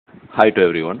Hi to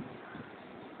everyone.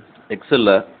 Excel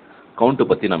count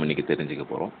பத்தி நாம இன்னைக்கு தெரிஞ்சுக்க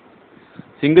போறோம்.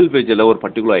 சிங்கிள் பேஜ்ல ஒரு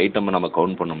பர்టిక్యులர் ஐட்டம் நாம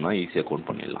கவுண்ட் பண்ணோம்னா ஈஸியா கவுண்ட்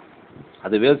பண்ணிடலாம்.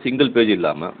 அதுவே சிங்கிள் பேஜ்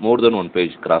இல்லாம மோர் தென் ஒன்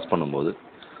பேஜ் கிராஸ் பண்ணும்போது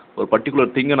ஒரு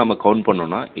பர்టిక్యులர் திங்கை நாம கவுண்ட்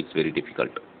பண்ணோம்னா it's very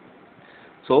difficult.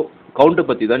 So count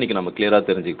பத்தி தான் இன்னைக்கு நம்ம கிளியரா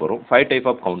தெரிஞ்சுக்க போறோம். 5 டைப்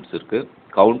ஆஃப் கவுண்ட்ஸ் இருக்கு.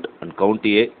 Count and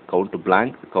count A, count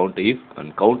blank, count if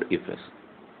and count ifs.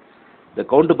 இந்த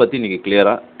கவுண்ட் பத்தி இன்னைக்கு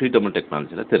கிளியரா ட்ரீட்மென்ட்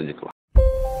டெக்னாலஜில தெரிஞ்சுக்கலாம்.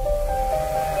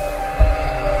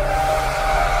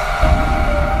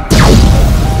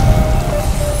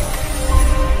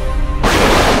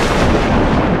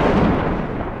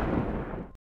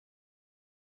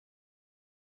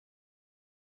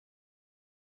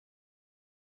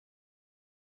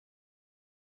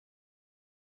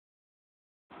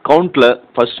 கவுண்ட்ல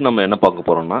ஃபர்ஸ்ட் நம்ம என்ன பார்க்க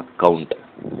போறோம்னா கவுண்ட்.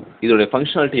 இதோட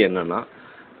ஃபங்க்ஷனாலிட்டி என்னன்னா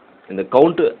இந்த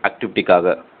கவுண்ட்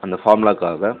ஆக்டிவிட்டிக்காக அந்த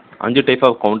ஃபார்முலாக்காக 5 டைப்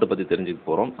ஆஃப் கவுண்ட் பற்றி தெரிஞ்சுக்க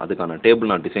போகிறோம். அதுக்கான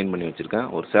டேபிள் நான் டிசைன் பண்ணி வச்சுருக்கேன்.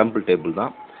 ஒரு சாம்பிள் டேபிள்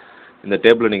தான். இந்த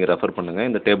டேபிளை நீங்கள் ரெஃபர் பண்ணுங்கள்.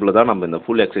 இந்த டேபிளில் தான் நம்ம இந்த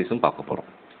ஃபுல் எக்ஸசைஸும் பார்க்க போகிறோம்.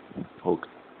 ஓகே,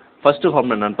 ஃபஸ்ட்டு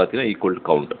ஃபார்ம் என்னன்னு பார்த்தீங்கன்னா ஈக்குவல் டு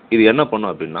கவுண்ட். இது என்ன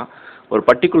பண்ணும் அப்படின்னா ஒரு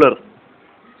பர்டிகுலர்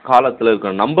காலத்தில் இருக்கிற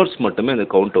நம்பர்ஸ் மட்டுமே இந்த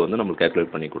கவுண்ட்டை வந்து நம்மளுக்கு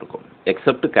கேல்குலேட் பண்ணி கொடுக்கும்.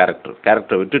 எக்ஸப்ட்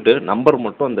கேரக்டரை விட்டுட்டு நம்பர்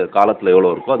மட்டும் அந்த காலத்தில்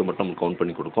எவ்வளோ இருக்கோ அது மட்டும் நமக்கு கவுண்ட்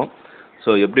பண்ணி கொடுக்கும். ஸோ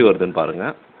எப்படி வருதுன்னு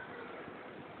பாருங்கள்.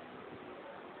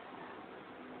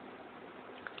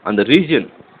 அந்த ரீஜியன்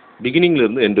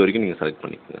பிகினிங்லேருந்து எண்ட் வரைக்கும் நீங்கள் செலக்ட்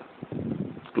பண்ணிக்கோங்க.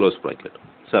 Close bracket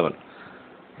 7.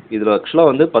 இதில்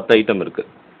ஆக்சுவலாக வந்து 10 ஐட்டம்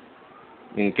இருக்குது.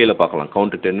 நீங்கள் கீழே பார்க்கலாம்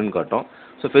கவுண்ட் 10ன்னு காட்டும்.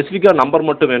 ஸோ ஸ்பெசிஃபிக்காக நம்பர்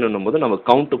மட்டும் வேணும்னும் போது நம்ம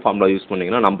கவுண்ட் ஃபார்முலா யூஸ்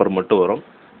பண்ணிங்கன்னா நம்பர் மட்டும் வரும்.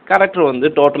 கேரக்டர் வந்து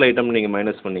டோட்டல் ஐட்டம் நீங்கள்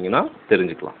மைனஸ் பண்ணிங்கன்னா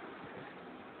தெரிஞ்சுக்கலாம்.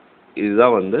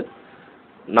 இதுதான் வந்து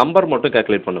நம்பர் மட்டும்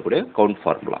கேல்குலேட் பண்ணக்கூடிய கவுண்ட்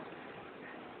ஃபார்முலா.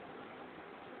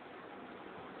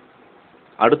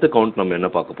 அடுத்த கவுண்ட் நம்ம என்ன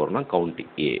பார்க்க போகிறோம்னா கவுண்ட்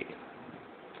ஏ.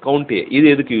 கவுண்ட் ஏ இது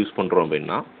எதுக்கு யூஸ் பண்ணுறோம்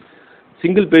அப்படின்னா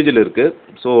சிங்கிள் பேஜில் இருக்குது.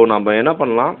 ஸோ நம்ம என்ன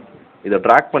பண்ணலாம், இதை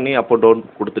ட்ராக் பண்ணி அப் அண்ட் டவுன்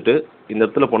கொடுத்துட்டு இந்த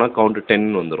இடத்துல போனால் கவுண்ட் 10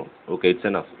 வந்துடும். Okay, it's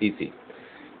N easy.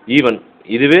 Even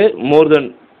இதுவே மோர் தென்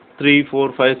 3, 4,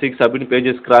 5, 6 அப்படின்னு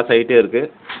பேஜஸ் கிராஸ் ஆகிட்டே இருக்குது.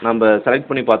 நம்ம செலக்ட்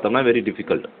பண்ணி பார்த்தோம்னா வெரி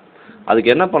டிஃபிகல்ட்.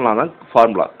 அதுக்கு என்ன பண்ணலாம்னா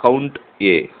ஃபார்முலா கவுண்ட்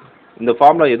ஏ. இந்த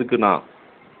ஃபார்முலா எதுக்குன்னா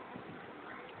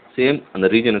சேம் அந்த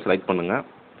ரீஜனை செலக்ட் பண்ணுங்கள்.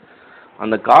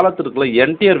 அந்த காலத்திற்குள்ள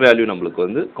என்டையர் வேல்யூ நம்மளுக்கு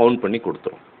வந்து கவுண்ட் பண்ணி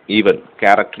கொடுத்துரும். ஈவன்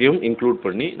கேரக்டரையும் இன்க்ளூட்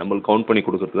பண்ணி நம்மளுக்கு கவுண்ட் பண்ணி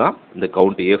கொடுக்குறது தான் இந்த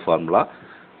கவுண்ட் ஏ ஃபார்முலா.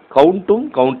 கவுண்ட்டும்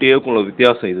கவுண்ட் ஏவுக்கும் உள்ள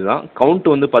வித்தியாசம் இதுதான்.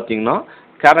 கவுண்ட் வந்து பார்த்தீங்கன்னா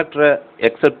கேரக்டரை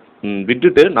எக்ஸப்ட்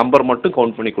விட்டுட்டு நம்பர் மட்டும்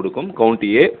கவுண்ட் பண்ணி கொடுக்கும். கவுண்ட்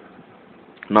ஏ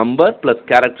நம்பர் ப்ளஸ்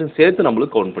கேரக்டரும் சேர்த்து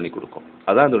நம்மளுக்கு கவுண்ட் பண்ணி கொடுக்கும்.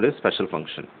 அதான் அதோடைய ஸ்பெஷல்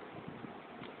ஃபங்க்ஷன்.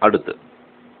 அடுத்து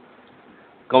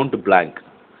கவுண்ட் blank.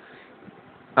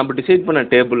 நம்ம டிசைட் பண்ண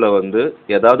டேபிளில் வந்து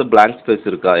ஏதாவது blank ஸ்பேஸ்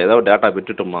இருக்கா, ஏதாவது டேட்டா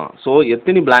விட்டுட்டோமா, ஸோ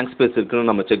எத்தனை blank ஸ்பேஸ்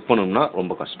இருக்குன்னு நம்ம செக் பண்ணோம்னா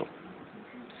ரொம்ப கஷ்டம்.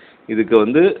 இதுக்கு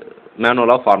வந்து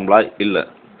மேனுவலாக ஃபார்முலா இல்லை.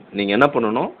 நீங்கள் என்ன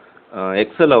பண்ணணும்,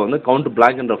 எக்ஸலில் வந்து கவுண்ட்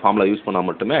blank ஃபார்முலா யூஸ் பண்ணால்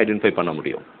மட்டுமே ஐடென்டிஃபை பண்ண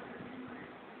முடியும்.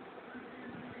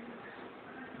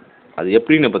 அது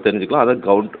எப்படின்னு இப்போ தெரிஞ்சுக்கலாம். அதான்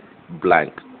count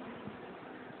blank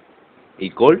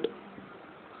equal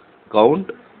count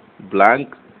blank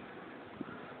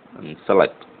and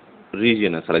select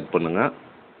ரீஜியனை select பண்ணுங்க.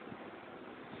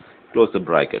 Close the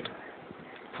bracket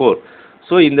 4.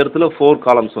 ஸோ இந்த இடத்துல 4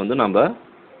 காலம்ஸ் வந்து நம்ம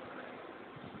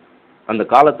அந்த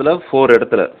காலத்தில் 4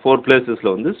 இடத்துல 4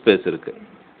 பிளேசஸில் வந்து ஸ்பேஸ் இருக்குது.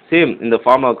 சேம் இந்த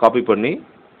ஃபார்மை காப்பி பண்ணி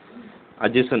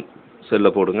அட்ஜசன்ட்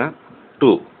செல்லில் போடுங்க.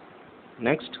 2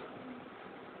 next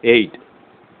 8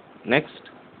 next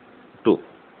 2.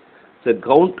 So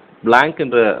count blank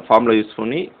என்ற ஃபார்முலா யூஸ்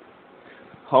பண்ணி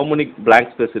how many blank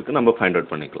ஸ்பேஸ் இருக்குது நம்ம ஃபைண்ட்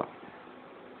அவுட் பண்ணிக்கலாம்.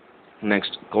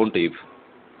 Next count if.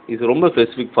 இது ரொம்ப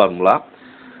ஸ்பெசிஃபிக் ஃபார்முலா.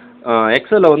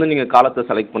 எக்ஸலில் வந்து நீங்கள் காலத்தை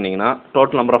செலக்ட் பண்ணிங்கன்னா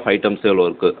டோட்டல் நம்பர் ஆஃப் ஐட்டம்ஸ் எவ்வளோ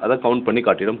இருக்குது அதை கவுண்ட் பண்ணி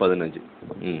காட்டிடும் 15.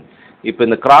 இப்போ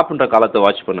இந்த கிராப்ன்ற காலத்தை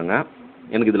வாட்ச் பண்ணுங்கள்.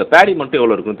 எனக்கு இதில் பேடி மட்டும்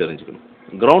எவ்வளோ இருக்குன்னு தெரிஞ்சுக்கணும்,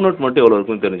 கிரவுண்ட் நட் மட்டும் எவ்வளோ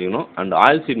இருக்குன்னு தெரிஞ்சுக்கணும், அண்ட்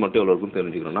ஆயில் சீட் மட்டும் எவ்வளோ இருக்குன்னு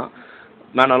தெரிஞ்சுக்கணும்னா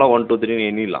மேனாலாம் 1, 2, 3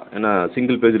 எண்ணிடலாம். ஏன்னா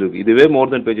சிங்கிள் பேஜில் இருக்குது. இதுவே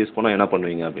மோர் தென் பேஜஸ் போனால் என்ன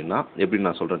பண்ணுவீங்க அப்படின்னா எப்படி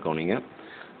நான் சொல்கிறேன் கவுனிங்க.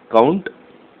 கவுண்ட்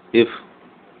இஃப்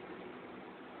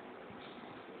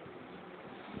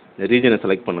இந்த ரீஜனை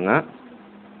செலக்ட் பண்ணுங்கள்.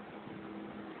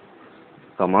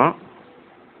 கமா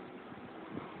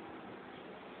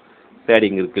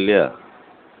பேடிங் இருக்கு இல்லையா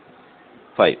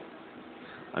 5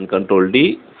 and control D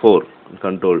 4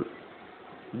 control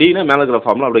Tina மேலே இருக்கிற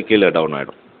ஃபார்முலா அப்படியே கீழே டவுன்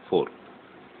ஆகிடும் 4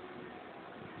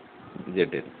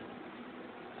 Z.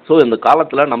 ஸோ இந்த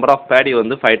காலத்தில் நம்பர் ஆஃப் பேடி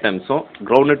வந்து 5 டைம்ஸும்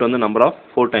கிரவுண்ட் நட் வந்து நம்பர் ஆஃப்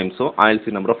 4 டைம்ஸும்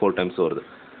ஆயில்சி நம்பர் ஆஃப் 4 டைம்ஸும் வருது.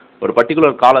 ஒரு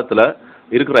பர்டிகுலர் காலத்தில்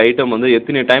இருக்கிற ஐட்டம் வந்து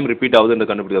எத்தனை டைம் ரிப்பீட் ஆகுதுன்னு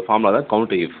கண்டுபிடிக்கிற ஃபார்முலா தான்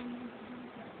கவுண்ட் இஃப்.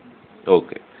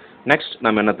 ஓகே, நெக்ஸ்ட்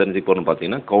நம்ம என்ன தெரிஞ்சுக்க போகிறோம்னு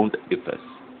பார்த்தீங்கன்னா கவுண்ட் இஃப்எஸ்.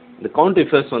 இந்த கவுண்ட்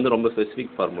இஃப்எஸ் வந்து ரொம்ப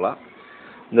ஸ்பெசிஃபிக் ஃபார்முலா.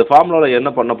 இந்த ஃபார்முலாவில்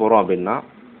என்ன பண்ண போகிறோம் அப்படின்னா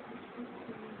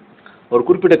ஒரு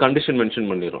குறிப்பிட்ட கண்டிஷன் மென்ஷன்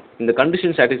பண்ணிடுறோம். இந்த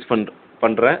கண்டிஷன் சாட்டிஸ்ஃபை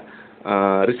பண்ணுற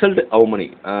ரிசல்ட் ஹவு மணி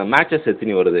மேட்சஸ்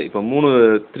எத்தனை வருது. இப்போ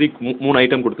மூணு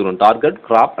ஐட்டம் கொடுத்துருவோம். Target,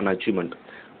 graph and achievement.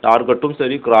 டார்கெட்டும்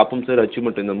சரி, கிராப்பும் சரி,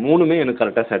 அச்சீவ்மெண்ட் இந்த மூணுமே எனக்கு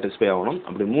கரெக்டாக சாட்டிஸ்ஃபை ஆகணும்.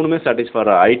 அப்படி மூணுமே சாட்டிஸ்ஃபை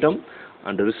ஆகிற ஐட்டம்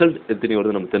அண்ட் ரிசல்ட் எத்தனை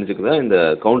வருது நம்ம தெரிஞ்சுக்கிறதா இந்த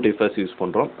கவுண்ட் இஃப்எஸ் யூஸ்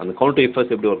பண்ணுறோம். அந்த கவுண்ட்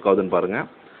இஃப்எஸ் எப்படி ஒர்க் ஆகுதுன்னு பாருங்கள்.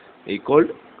 Equal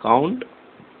count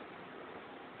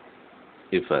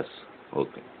இஃப்எஸ்.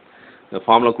 ஓகே, இந்த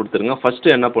ஃபார்மில் கொடுத்துருங்க.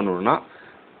 ஃபஸ்ட்டு என்ன பண்ணணும்னா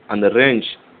அந்த range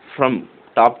from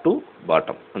top to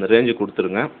bottom அந்த ரேஞ்சு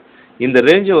கொடுத்துருங்க. இந்த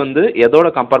ரேஞ்சை வந்து எதோட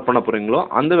கம்பேர் பண்ண போகிறீங்களோ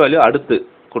அந்த வேல்யூ அடுத்து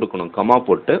கொடுக்கணும். கமா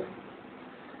போட்டு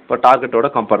இப்போ டார்கெட்டோட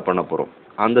கம்பேர் பண்ண போகிறோம்.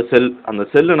 அந்த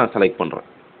செல்லை நான் செலக்ட் பண்ணுறேன்.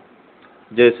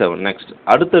 J7. நெக்ஸ்ட்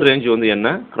அடுத்த ரேஞ்ச் வந்து என்ன?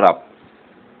 கிராப்.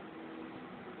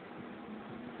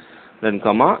 தென்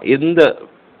கமா இந்த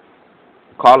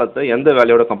காலத்தை எந்த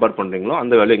வேல்யூவோட கம்பேர் பண்ணுறீங்களோ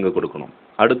அந்த வேல்யூ இங்கே கொடுக்கணும்.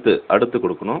 அடுத்து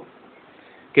கொடுக்கணும்.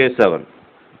 K7.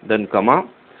 தென் கமா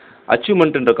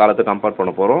அச்சீவ்மெண்ட்ன்ற காலத்தை கம்பேர்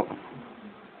பண்ண போகிறோம்.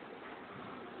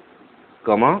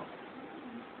 கமா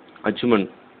அச்சீவ்மெண்ட்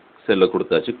செல்லை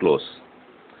கொடுத்தாச்சு. Close.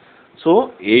 So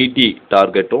 80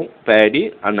 டார்கெட்டும் Bedi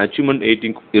and achievement 80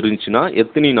 இருந்துச்சுன்னா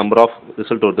எத்தனை நம்பர் ஆஃப்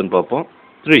ரிசல்ட் வருதுன்னு பார்ப்போம்.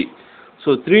 3. ஸோ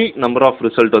 3 நம்பர் ஆஃப்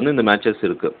ரிசல்ட் வந்து இந்த மேட்சஸ்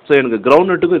இருக்குது. ஸோ எனக்கு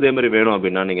கிரவுண்ட் நட்டுக்கும் இதே மாதிரி வேணும்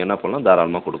அப்படின்னா நீங்கள் என்ன பண்ணலாம்,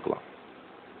 தாராளமாக கொடுக்கலாம்.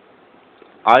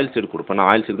 ஆயில் சீட் கொடுப்பேன்.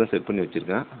 நான் ஆயில் சீட் தான் செட் பண்ணி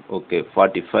வச்சுருக்கேன். Okay,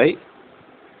 45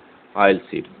 oil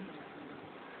seat.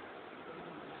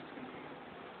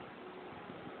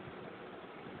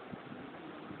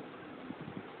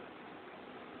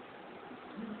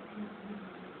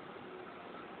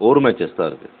 ஒரு மேட்சஸ் தான்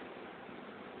இருக்குது.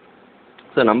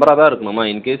 சார் நம்பராக தான் இருக்கணுமா?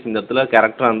 இன்கேஸ் இந்த இடத்துல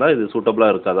கேரக்டராக இருந்தால் இது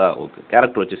சூட்டபுளாக இருக்காதா? ஓகே,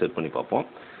 கேரக்டர் வச்சு செட் பண்ணி பார்ப்போம்.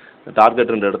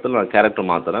 டார்கெட்ன்ற இடத்துல நான் கேரக்டர்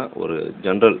மாற்றுறேன் ஒரு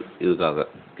ஜென்ரல் இதுக்காக.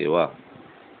 ஓகேவா?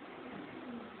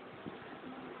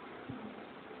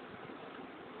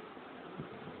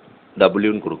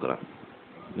 டபிள்யூன்னு கொடுக்குறேன்.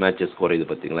 மேட்சஸ் குறையுது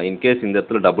பார்த்தீங்களா? இன்கேஸ் இந்த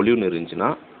இடத்துல டபிள்யூன்னு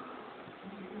இருந்துச்சுன்னா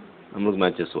நம்மளுக்கு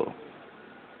மேட்சஸ் வரும்.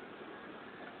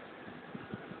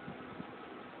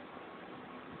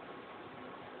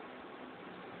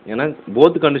 ஏன்னா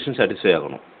போத் கண்டிஷன் சாட்டிஸ்ஃபை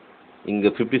ஆகணும். இங்கே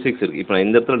 56 இருக்குது. இப்போ நான்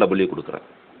இந்த இடத்துல டபிள்யூ கொடுக்குறேன்.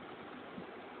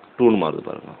 2ன்னு மாறுது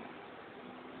பாருங்கள்.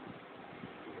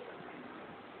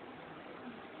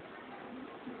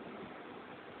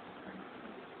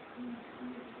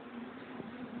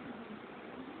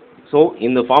 ஸோ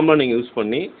இந்த ஃபார்மில் நீங்கள் யூஸ்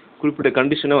பண்ணி குறிப்பிட்ட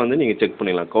கண்டிஷனை வந்து நீங்கள் செக்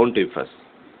பண்ணிடலாம். COUNTIFS.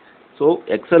 ஸோ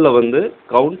எக்ஸலில் வந்து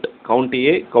COUNTA,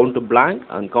 COUNTBLANK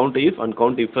and COUNTIF and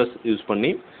COUNTIFS use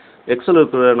பண்ணி எக்ஸல்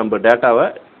இருக்கிற நம்ம டேட்டாவை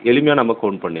எளிமையாக நம்ம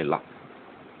கவுண்ட் பண்ணிடலாம்.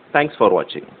 தேங்க்ஸ் ஃபார்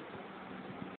வாட்சிங்.